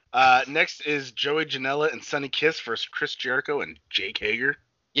 Next is Joey Janela and Sonny Kiss versus Chris Jericho and Jake Hager.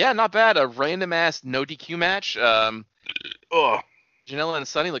 Yeah, not bad. A random ass no DQ match. Oh, Janela and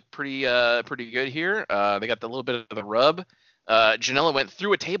Sonny look pretty good here. They got the little bit of the rub. Janela went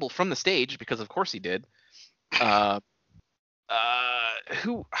through a table from the stage because of course he did. Uh,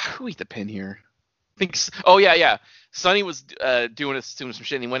 who ate the pin here? Oh yeah. Sonny was doing some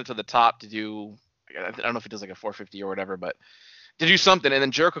shit and he went to the top to do. I don't know if he does like a 450 or whatever, but to do something, and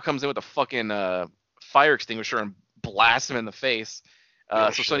then Jericho comes in with a fucking fire extinguisher and blasts him in the face.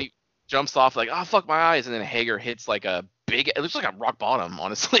 So Sonny jumps off like, oh fuck my eyes, and then Hager hits like a it looks like a rock bottom,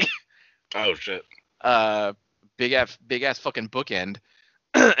 honestly. Oh shit. Big ass fucking bookend,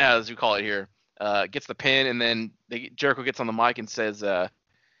 as we call it here. Gets the pin, and then Jericho gets on the mic and says,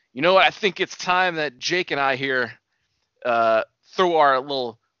 you know what? I think it's time that Jake and I here throw our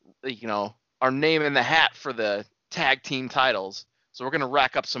little, our name in the hat for the tag team titles. So we're gonna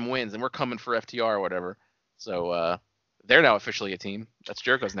rack up some wins, and we're coming for FTR or whatever. So they're now officially a team. That's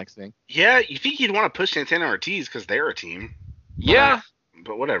Jericho's next thing. Yeah, you think he'd want to push Santana and Ortiz because they're a team. Yeah.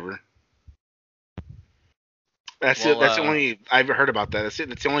 But whatever. That's it. That's the only I've heard about that. That's it.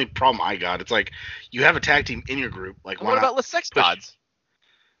 That's the only problem I got. It's like you have a tag team in your group. Like, what about the Sex Gods?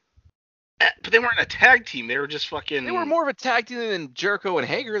 But they weren't a tag team. They were just fucking. They were more of a tag team than Jericho and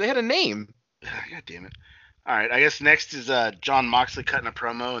Hager. They had a name. God damn it. All right. I guess next is John Moxley cutting a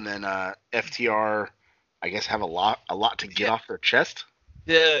promo, and then FTR. I guess have a lot to get off their chest.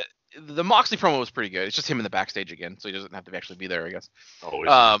 The Moxley promo was pretty good. It's just him in the backstage again, so he doesn't have to actually be there, I guess. Always.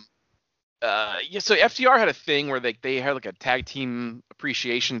 So FTR had a thing where they had like a tag team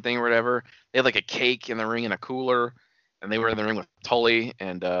appreciation thing or whatever. They had like a cake in the ring and a cooler, and they were in the ring with Tully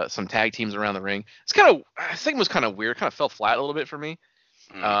and some tag teams around the ring. I think it was kind of weird. Kind of fell flat a little bit for me,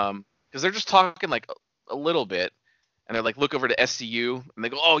 because they're just talking like a little bit, and they're like look over to SCU and they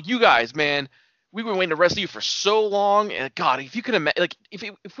go, "Oh, you guys, man. We were waiting to wrestle you for so long, and God, if you could imagine, like,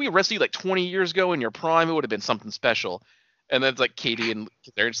 if we wrestled you like 20 years ago in your prime, it would have been something special." And then it's like Katie and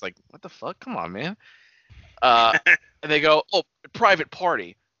they're just like, "What the fuck? Come on, man." And they go, "Oh, private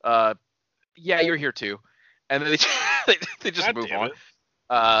party. Yeah, you're here too." And then they just move on.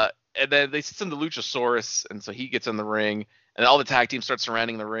 And then they send the Luchasaurus, and so he gets in the ring, and all the tag teams start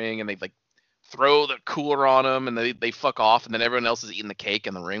surrounding the ring, and they like throw the cooler on him, and they fuck off, and then everyone else is eating the cake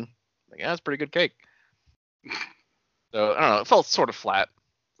in the ring. Like, yeah, it's pretty good cake. So I don't know. It felt sort of flat.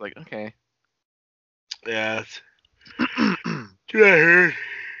 Like, okay. Yeah.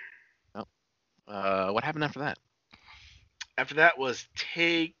 What happened after that? After that was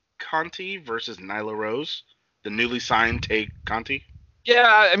Tay Conti versus Nyla Rose, the newly signed Tay Conti.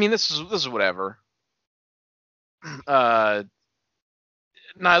 Yeah, I mean this is whatever. Nyla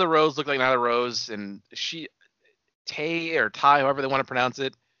Rose looked like Nyla Rose, and Tay or Ty, however they want to pronounce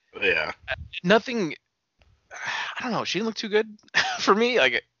it. Yeah. Nothing. I don't know. She didn't look too good for me,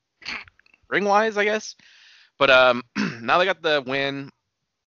 like ring wise, I guess. But now they got the win,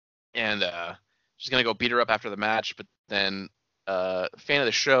 and she's gonna go beat her up after the match. But then fan of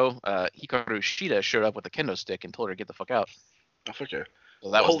the show, Hikaru Shida, showed up with a kendo stick and told her to get the fuck out. Oh, fuck yeah.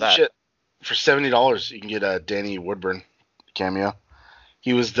 So that was that. Shit. For $70, you can get Danny Woodburn cameo.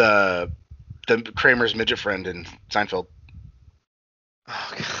 He was the Kramer's midget friend in Seinfeld.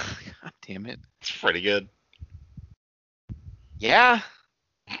 Oh, God damn it. It's pretty good. Yeah.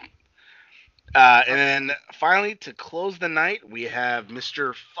 And then finally, to close the night, we have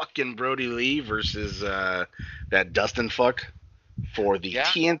Mr. fucking Brody Lee versus that Dustin fuck for the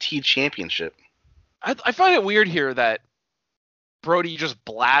TNT Championship. I find it weird here that Brody just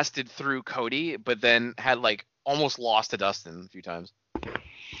blasted through Cody, but then had like almost lost to Dustin a few times.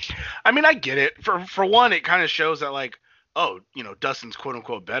 I mean, I get it. For one, it kind of shows that like, oh, Dustin's quote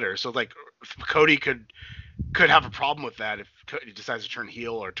unquote better. So like, Cody could have a problem with that if Cody decides to turn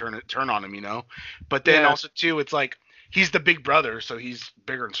heel or turn on him, But then also too, it's like he's the big brother, so he's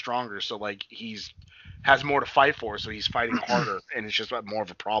bigger and stronger. So like has more to fight for, so he's fighting harder, and it's just more of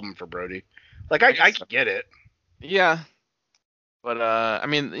a problem for Brody. Like I get it. Yeah, but I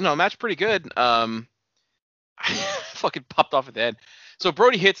mean, match pretty good. I fucking popped off at the end. So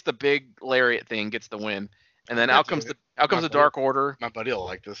Brody hits the big lariat thing, gets the win, and then out comes the Dark Order. My buddy will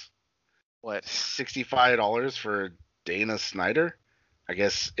like this. What? $65 for Dana Snyder? I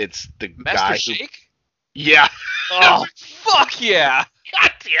guess it's the Master guy Shake? Yeah. Oh, fuck yeah.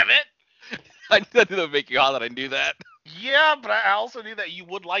 God damn it. I knew that would make you hot that I knew that. Yeah, but I also knew that you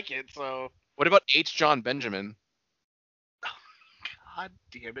would like it, so. What about H. John Benjamin? God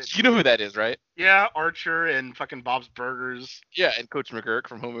damn it. You know who that is, right? Yeah, Archer and fucking Bob's Burgers. Yeah, and Coach McGurk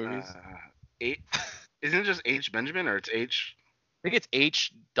from Home Movies. Isn't it just H. Benjamin, or it's H? think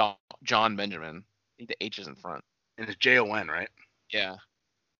it's John Benjamin. I think the H is in front. And it's Jon, right? Yeah.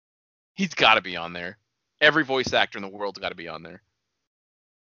 He's got to be on there. Every voice actor in the world's got to be on there.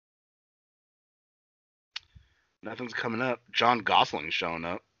 Nothing's coming up. John Gosling's showing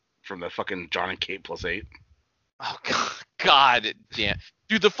up from the fucking John and Kate +8. Oh God damn,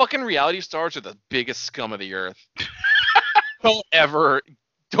 dude, the fucking reality stars are the biggest scum of the earth. don't ever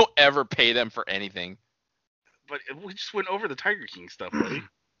pay them for anything. But we just went over the Tiger King stuff, buddy.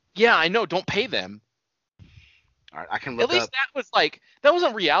 Yeah, I know. Don't pay them. All right, I can look At least up. that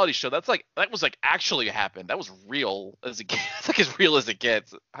wasn't a reality show. That was like actually happened. That was real as it gets. It's like as real as it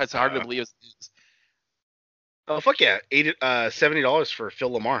gets. It's hard to believe. Oh fuck yeah, $70 for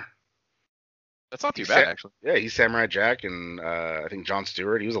Phil Lamar. That's not too bad actually. Yeah, he's Samurai Jack and I think Jon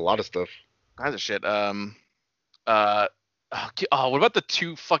Stewart. He was a lot of stuff. Kinds of shit. What about the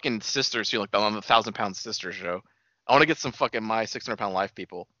two fucking sisters who like on the 1,000-Pound Sister show? I want to get some fucking My 600-Pound Life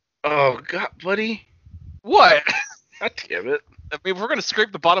people. Oh god, buddy. What? God damn it. I mean, we're gonna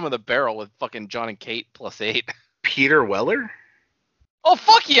scrape the bottom of the barrel with fucking John and Kate +8. Peter Weller? Oh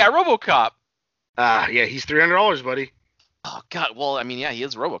fuck yeah, RoboCop. Yeah, he's $300, buddy. Oh god, well I mean yeah, he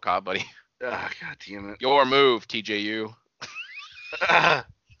is RoboCop, buddy. God damn it. Your move, TJU.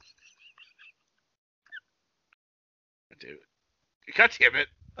 Dude. God damn it.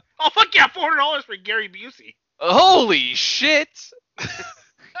 Oh fuck yeah, $400 for Gary Busey. Holy shit.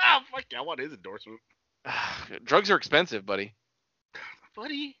 Fuck yeah, I want his endorsement. Drugs are expensive, buddy.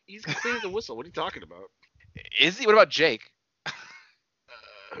 Buddy, he's clean as a whistle. What are you talking about? Is he? What about Jake?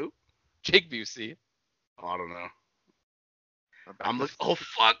 Who? Jake Busey. Oh, I don't know. I'm looking. Oh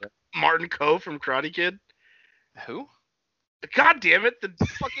fuck, Martin Coe from Karate Kid. Who? God damn it, the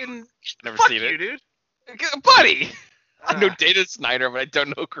fucking. Never fuck seen you, it, dude. Buddy. I know Data Snyder, but I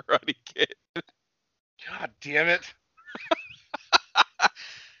don't know Karate Kid. God damn it.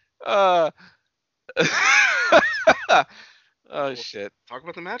 Oh shit. Talk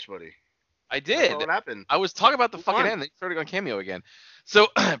about the match, buddy. I did. What happened? I was talking about the fucking end. They started on Cameo again. So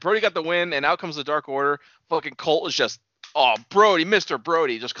Brody got the win, and out comes the Dark Order. Fucking Colt is just, oh Brody, Mr.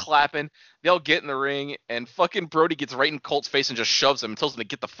 Brody, just clapping. They all get in the ring, and fucking Brody gets right in Colt's face and just shoves him and tells him to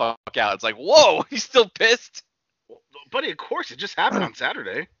get the fuck out. It's like, whoa, he's still pissed. Well, buddy, of course, it just happened on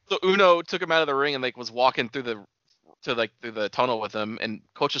Saturday. So Uno took him out of the ring and like was walking through the tunnel with him, and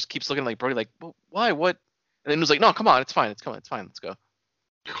Colt just keeps looking like Brody, like, well, why, what? And then he was like, no, come on, it's fine, it's fine, let's go.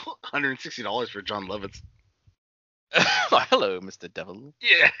 $160 for John Lovitz. Hello, Mr. Devil.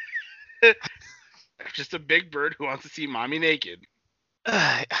 Yeah. Just a big bird who wants to see mommy naked.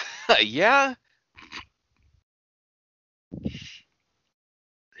 Yeah. Yeah,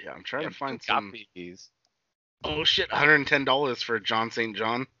 I'm trying to find some. Copies. Oh shit, $110 for John St.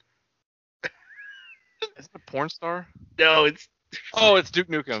 John. Is it a porn star? No, it's. Oh, it's Duke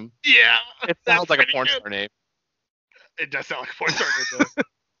Nukem. Yeah. It sounds like a porn star name. It does sound like a porn star name, though.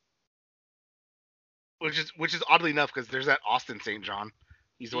 Which is oddly enough because there's that Austin St. John.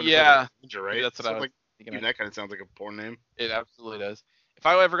 He's the one. Yeah. Ninja, right? That's what I was like. thinking. Even that kind of sounds like a porn name. It absolutely does. If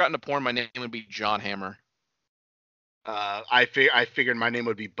I ever got into porn, my name would be John Hammer. I figured my name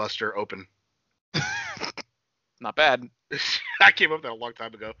would be Buster Open. Not bad. I came up with that a long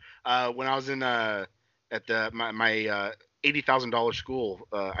time ago. When I was in at my $80,000 school,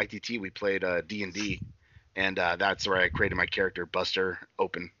 ITT, we played D&D, and that's where I created my character, Buster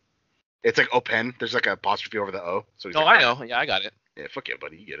Open. It's like Open. There's like an apostrophe over the O. So he's I know. Yeah, I got it. Yeah, fuck yeah,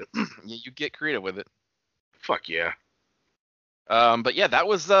 buddy. You get it. Yeah, you get creative with it. Fuck yeah. But yeah, that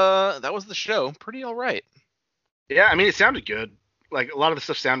was the show. Pretty all right. Yeah, I mean, it sounded good. Like, a lot of the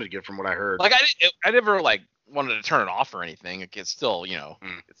stuff sounded good from what I heard. Like, I never, like, wanted to turn it off or anything. Like, it's still,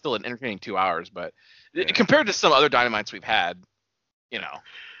 it's still an entertaining 2 hours, but compared to some other Dynamites we've had, No,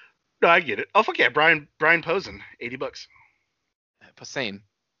 I get it. Oh, fuck yeah, Brian Posen, $80. Posehn.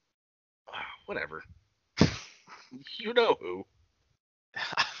 Whatever. You know who.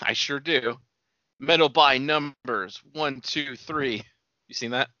 I sure do. Metal by Numbers, 1, 2, 3. You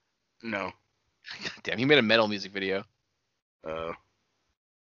seen that? No. God damn, he made a metal music video. All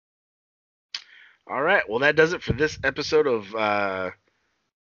right, well, that does it for this episode of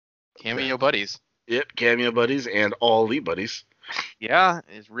Cameo Buddies. Yep, Cameo Buddies and All Elite Buddies. Yeah,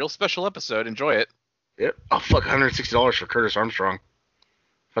 it's a real special episode. Enjoy it. Yep. Oh, fuck, $160 for Curtis Armstrong.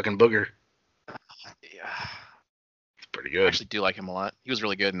 Fucking booger. Yeah. It's pretty I good. actually do like him a lot. He was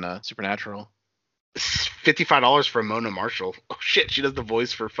really good in Supernatural. $55 for Mona Marshall. Oh, shit, she does the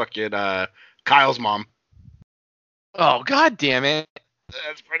voice for fucking Kyle's mom. Oh, god damn it.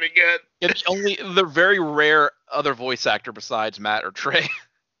 That's pretty good. It's only the very rare other voice actor besides Matt or Trey.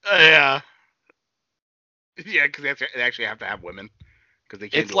 Yeah. Yeah, because they actually have to have women because they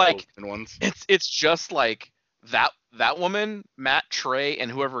can't It's do like women ones. it's just like that woman, Matt, Trey,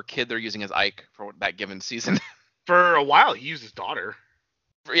 and whoever kid they're using as Ike for that given season. For a while, he used his daughter.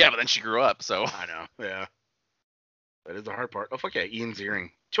 Yeah, but then she grew up, so. I know. Yeah. That is the hard part. Oh, fuck yeah. Ian Ziering.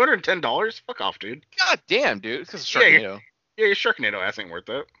 $210? Fuck off, dude. God damn, dude. It's because of Yeah, Sharknado. Yeah, your Sharknado ass ain't worth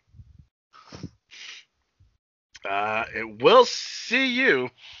it. It will see you.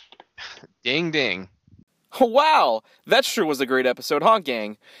 Ding, ding. Wow, that sure was a great episode, huh,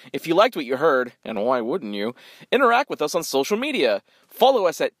 gang? If you liked what you heard, and why wouldn't you, interact with us on social media. Follow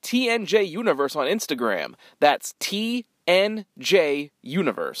us at TNJ Universe on Instagram. That's TNJ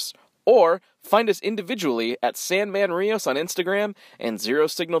Universe. Or find us individually at Sandman Rios on Instagram and Zero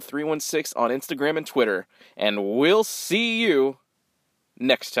Signal 316 on Instagram and Twitter. And we'll see you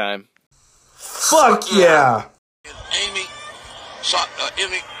next time. Fuck yeah! Amy,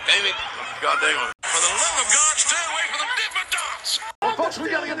 God dang it. For the love of God, stay away from the Dippin' Dots. Well, folks, we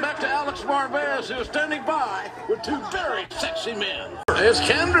gotta get back to Alex Marvez, who's standing by with two very sexy men. It's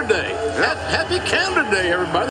Candor Day. Happy Candor Day, everybody.